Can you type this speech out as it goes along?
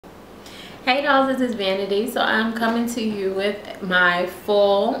Hey dolls, this is Vanity. So I'm coming to you with my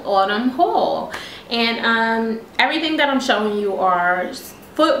full autumn haul, and everything that I'm showing you are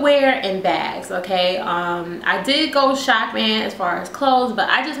footwear and bags. Okay, I did go shopping as far as clothes, but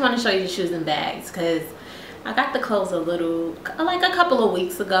I just want to show you the shoes and bags because I got the clothes like a couple of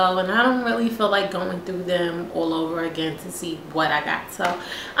weeks ago, and I don't really feel like going through them all over again to see what I got. So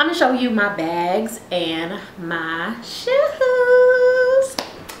I'm gonna show you my bags and my shoes.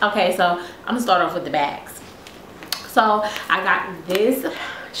 Okay, so I'm gonna start off with the bags. So I got this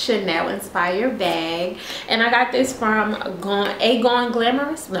Chanel inspired bag, and I got this from Gone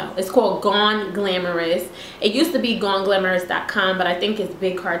Glamorous. No, it's called Gone Glamorous. It used to be goneglamorous.com, but I think it's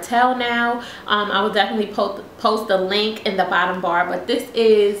Big Cartel now. I will definitely post the link in the bottom bar, but this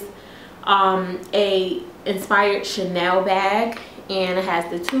is a inspired Chanel bag, and it has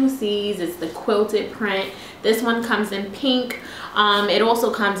the 2 C's. It's the quilted print. This one comes in pink. It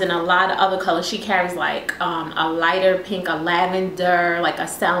also comes in a lot of other colors. She carries like a lighter pink, a lavender, like a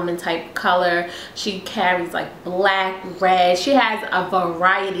salmon type color. She carries like black, red. She has a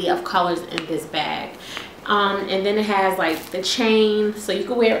variety of colors in this bag. And then it has like the chain, so you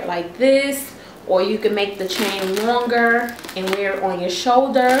can wear it like this, or you can make the chain longer and wear it on your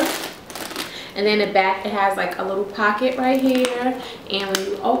shoulder. And then the back, it has like a little pocket right here, and when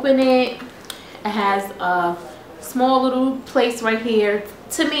you open it, it has a small little place right here.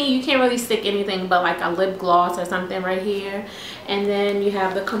 To me, you can't really stick anything but like a lip gloss or something right here. And then you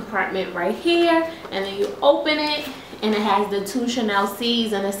have the compartment right here, and then you open it, and it has the 2 Chanel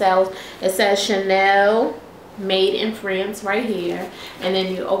C's, and it says Chanel made in France right here. And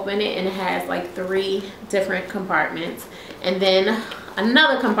then you open it, and it has like 3 different compartments, and then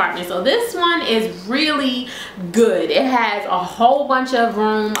another compartment. So this one is really good. It has a whole bunch of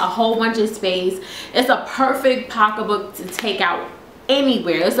room, a whole bunch of space. It's a perfect pocketbook to take out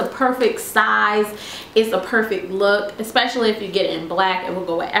anywhere. It's a perfect size. It's a perfect look, especially if you get it in black. It will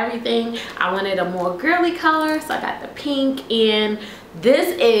go with everything. I wanted a more girly color, so I got the pink, and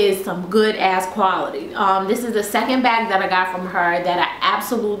this is some good ass quality. This is the second bag that I got from her that I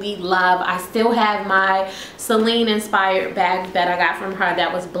absolutely love. I still have my Celine inspired bag that I got from her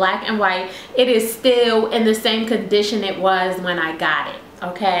that was black and white. It is still in the same condition it was when I got it.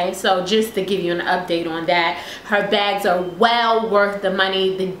 Okay, so just to give you an update on that, her bags are well worth the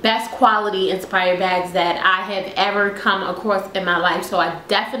money. The best quality inspired bags that I have ever come across in my life. So I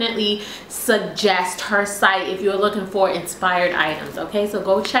definitely suggest her site if you're looking for inspired items. Okay, so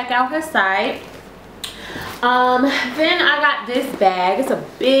go check out her site. Then I got this bag. It's a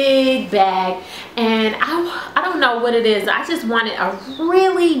big bag, and I don't know what it is. I just wanted a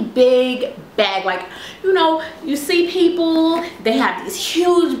really big bag. Like, you know, you see people, they have these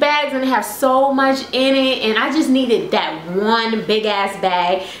huge bags and they have so much in it, and I just needed that one big ass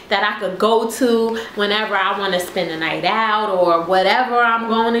bag that I could go to whenever I want to spend the night out or whatever I'm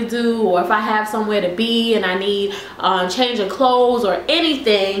going to do, or if I have somewhere to be and I need change of clothes or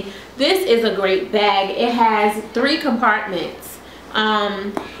anything. This is a great bag. It has 3 compartments,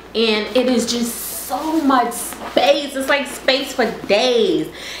 and it is just so much space. It's like space for days.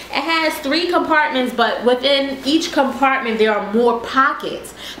 It has 3 compartments, but within each compartment there are more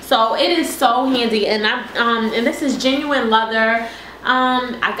pockets, so it is so handy. And and this is genuine leather.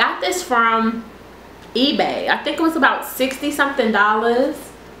 I got this from eBay. I think it was about $60 something,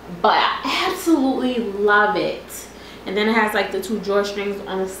 but I absolutely love it. And then it has like the 2 drawstrings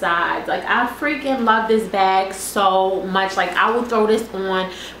on the sides. Like, I freaking love this bag so much. Like, I will throw this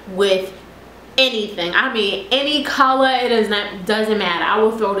on with anything. I mean, any color. It doesn't matter. I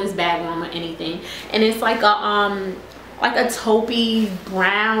will throw this bag on with anything. And it's like a taupey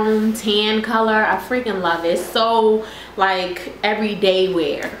brown tan color. I freaking love it. It's so like everyday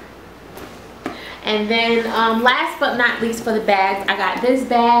wear. And then last but not least for the bags, I got this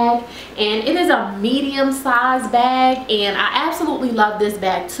bag, and it is a medium size bag, and I absolutely love this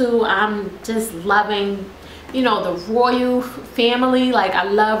bag too. I'm just loving, you know, the royal family. Like, I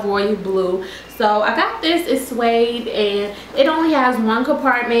love royal blue. So I got this. It's suede, and it only has 1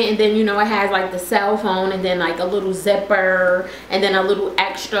 compartment, and then, you know, it has like the cell phone, and then like a little zipper, and then a little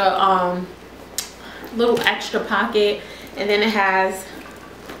extra pocket, and then it has,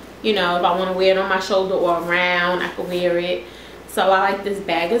 you know, if I want to wear it on my shoulder or around, I can wear it. So I like this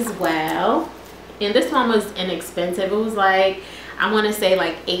bag as well. And this one was inexpensive. It was like, I want to say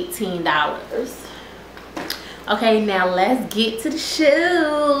like $18. Okay, now let's get to the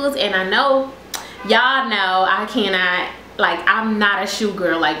shoes. And I know, y'all know, I cannot, like, I'm not a shoe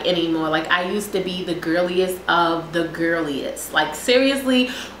girl like anymore. Like, I used to be the girliest of the girliest. Like, seriously,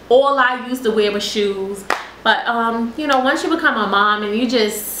 all I used to wear was shoes. But you know, once you become a mom and you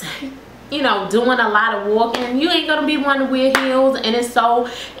just you know, doing a lot of walking, you ain't gonna be wanting to wear heels, and it's so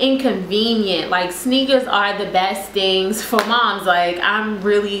inconvenient. Like, sneakers are the best things for moms. Like, I'm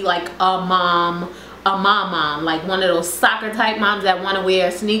really like a mom, like one of those soccer type moms that want to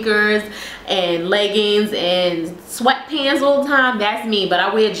wear sneakers and leggings and sweatpants all the time. That's me, but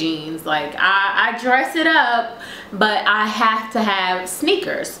I wear jeans. Like, I dress it up, but I have to have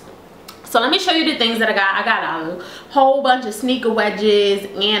sneakers. So let me show you the things that I got. I got a whole bunch of sneaker wedges,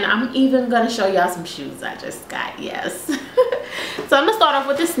 and I'm even gonna show y'all some shoes I just got. Yes. So I'm gonna start off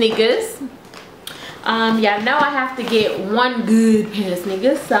with the sneakers. Y'all know I have to get one good pair of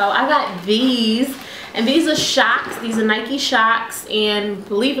sneakers, so I got these, and these are SHOX. These are Nike SHOX, and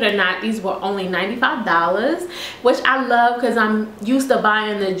believe it or not, these were only $95, which I love because I'm used to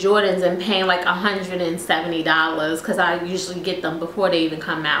buying the Jordans and paying like $170 because I usually get them before they even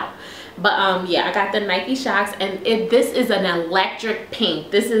come out. But yeah, I got the Nike SHOX, and this is an electric pink.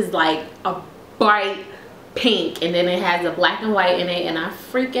 This is like a bright pink, and then it has a black and white in it, and I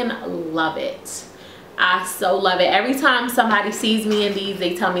freaking love it. I so love it. Every time somebody sees me in these,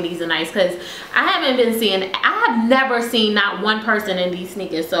 they tell me these are nice, because I have never seen not one person in these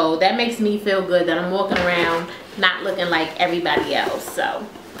sneakers, so that makes me feel good that I'm walking around not looking like everybody else. So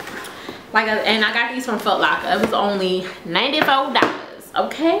and I got these from Foot Locker. It was only $94.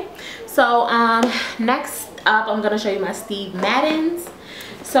 Okay, so next up I'm gonna show you my Steve Maddens.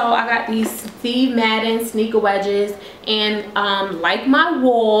 So I got these Steve Madden sneaker wedges, and like my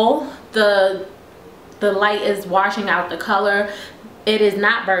wall, the light is washing out the color. It is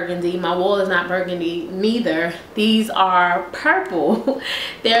not burgundy. My wall is not burgundy neither. These are purple.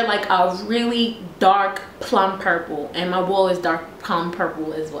 They're like a really dark plum purple, and my wall is dark plum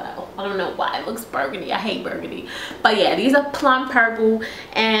purple as well. I don't know why it looks burgundy. I hate burgundy, but yeah, these are plum purple,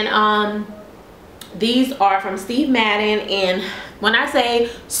 and these are from Steve Madden, and when I say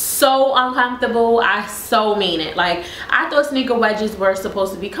so uncomfortable, I so mean it. Like, I thought sneaker wedges were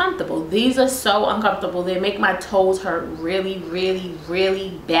supposed to be comfortable. These are so uncomfortable. They make my toes hurt really, really,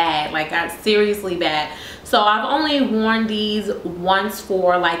 really bad. Like, seriously bad. So I've only worn these once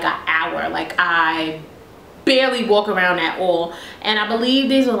for like an hour. Like, I barely walk around at all, and I believe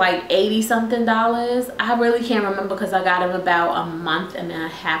these were like $80 something. I really can't remember because I got them about a month and a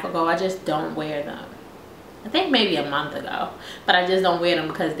half ago. I just don't wear them. I think maybe a month ago, but I just don't wear them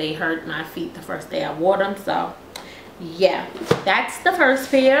because they hurt my feet the first day I wore them. So yeah, that's the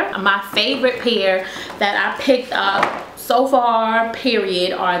first pair. My favorite pair that I picked up so far,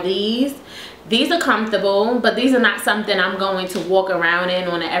 period, are these. These are comfortable, but these are not something I'm going to walk around in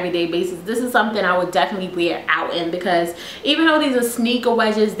on an everyday basis. This is something I would definitely wear out in, because even though these are sneaker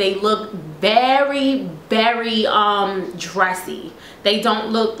wedges, they look very, very dressy. They don't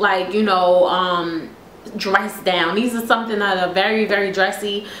look like, you know, dressed down. These are something that are very, very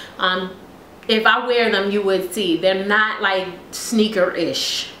dressy. If I wear them, you would see they're not like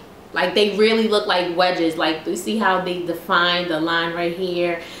sneaker-ish. Like, they really look like wedges. Like, you see how they define the line right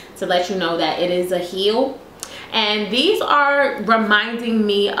here to let you know that it is a heel. And these are reminding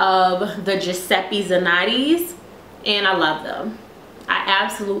me of the Giuseppe Zanottis, and I love them. I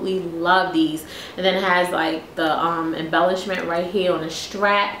absolutely love these. And then it has like the embellishment right here on the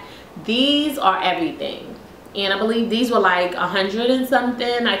strap. These are everything, and I believe these were like 100 and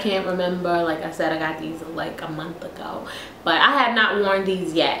something. I can't remember. Like I said, I got these like a month ago, but I have not worn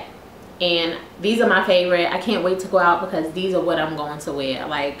these yet, and these are my favorite. I can't wait to go out because these are what I'm going to wear.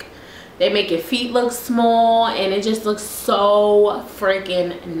 Like, they make your feet look small, and it just looks so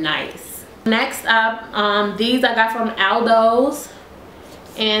freaking nice. Next up, these I got from Aldo'S,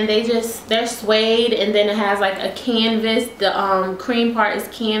 and they're suede, and then it has like a canvas. The cream part is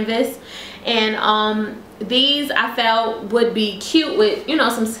canvas, and these I felt would be cute with, you know,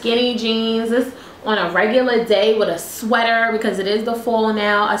 some skinny jeans. This on a regular day with a sweater, because it is the fall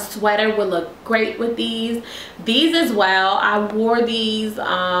now. A sweater would look great with these. These as well, I wore these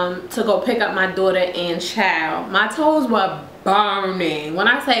to go pick up my daughter and child. My toes were burning. When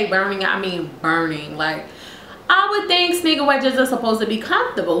I say burning, I mean burning. Like, I would think sneaker wedges are supposed to be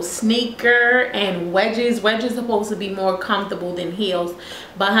comfortable. Sneaker and wedges are supposed to be more comfortable than heels,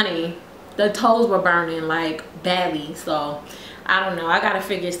 but honey, the toes were burning like badly. So I don't know, I gotta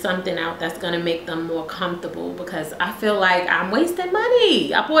figure something out that's gonna make them more comfortable, because I feel like I'm wasting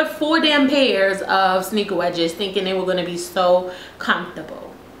money. I bought 4 damn pairs of sneaker wedges thinking they were gonna be so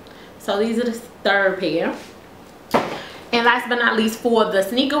comfortable. So these are the third pair. And last but not least, for the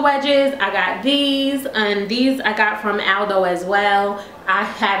sneaker wedges, I got these, and these I got from Aldo as well. I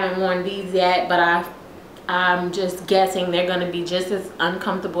haven't worn these yet, but I'm just guessing they're going to be just as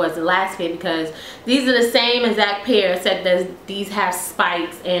uncomfortable as the last pair, because these are the same exact pair except that these have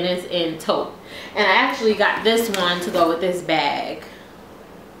spikes and it's in taupe. And I actually got this one to go with this bag.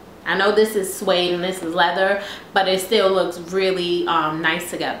 I know this is suede and this is leather, but it still looks really nice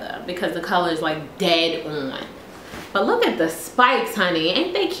together because the color is like dead on. But look at the spikes, honey.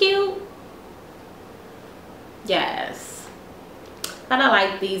 Ain't they cute? Yes. But I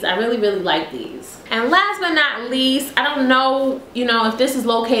like these. I really, really like these. And last but not least, I don't know, you know, if this is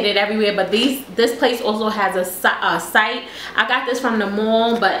located everywhere, but this place also has a site. I got this from the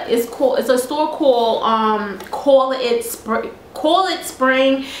mall, but it's cool. It's a store called Call It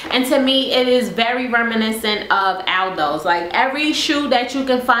Spring, and to me it is very reminiscent of Aldo's. Like every shoe that you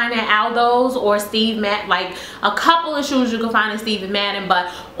can find at Aldo's or Steve Madden, like a couple of shoes you can find at Steve Madden,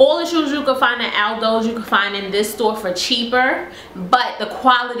 but all the shoes you can find at Aldo's you can find in this store for cheaper, but the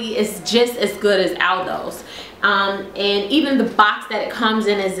quality is just as good as Aldo's. And even the box that it comes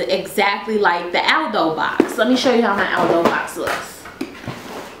in is exactly like the Aldo box. Let me show you how my Aldo box looks.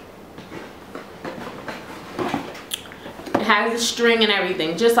 It has a string and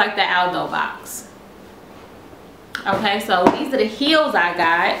everything, just like the Aldo box. Okay, so these are the heels I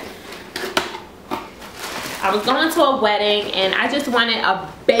got. I was going to a wedding and I just wanted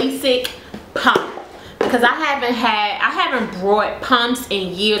a basic pump because I haven't brought pumps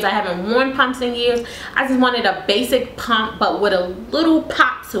in years. I haven't worn pumps in years. I just wanted a basic pump but with a little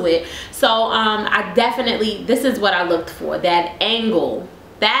pop to it. So I definitely, this is what I looked for, that angle.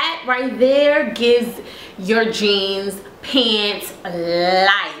 That right there gives your jeans, pants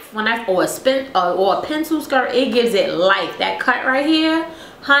life. Or a pencil skirt, it gives it life. That cut right here,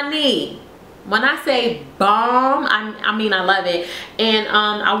 honey, when I say bomb, I mean I love it. And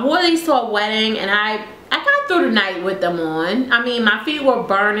I wore these to a wedding and I got through the night with them on. I mean, my feet were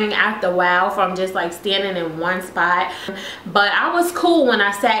burning after a while from just like standing in one spot, but I was cool when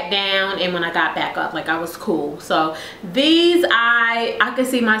I sat down and when I got back up. Like I was cool. So these I could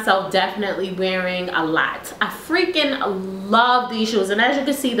see myself definitely wearing a lot. I freaking love these shoes, and as you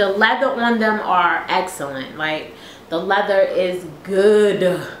can see, the leather on them are excellent. Like the leather is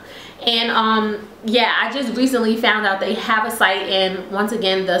good. And yeah, I just recently found out they have a site, and once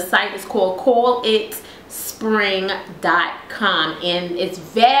again the site is called callitspring.com, and it's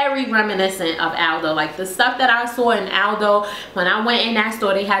very reminiscent of Aldo. Like the stuff that I saw in Aldo, when I went in that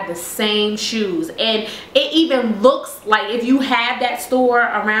store, they had the same shoes, and it even looks like if you have that store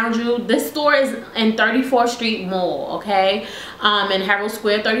around you. This store is in 34th Street Mall, okay, in Herald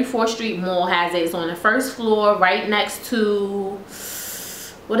Square. 34th Street Mall has it. It's on the first floor right next to,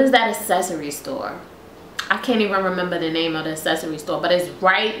 what is that accessory store? I can't even remember the name of the accessory store, but it's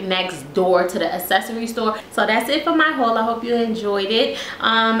right next door to the accessory store. So that's it for my haul. I hope you enjoyed it.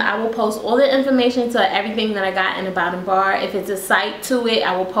 I will post all the information to everything that I got in the bottom bar. If it's a site to it,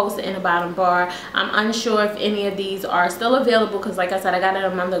 I will post it in the bottom bar. I'm unsure if any of these are still available because, like I said, I got it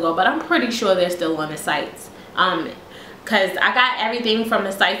a month ago, but I'm pretty sure they're still on the sites. Because I got everything from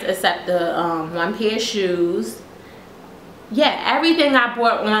the sites except the one pair of shoes. Yeah, everything I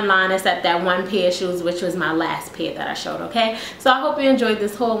bought online except that one pair of shoes, which was my last pair that I showed, okay? So I hope you enjoyed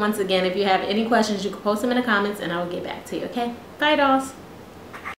this haul. Once again, if you have any questions, you can post them in the comments and I will get back to you, okay? Bye, dolls.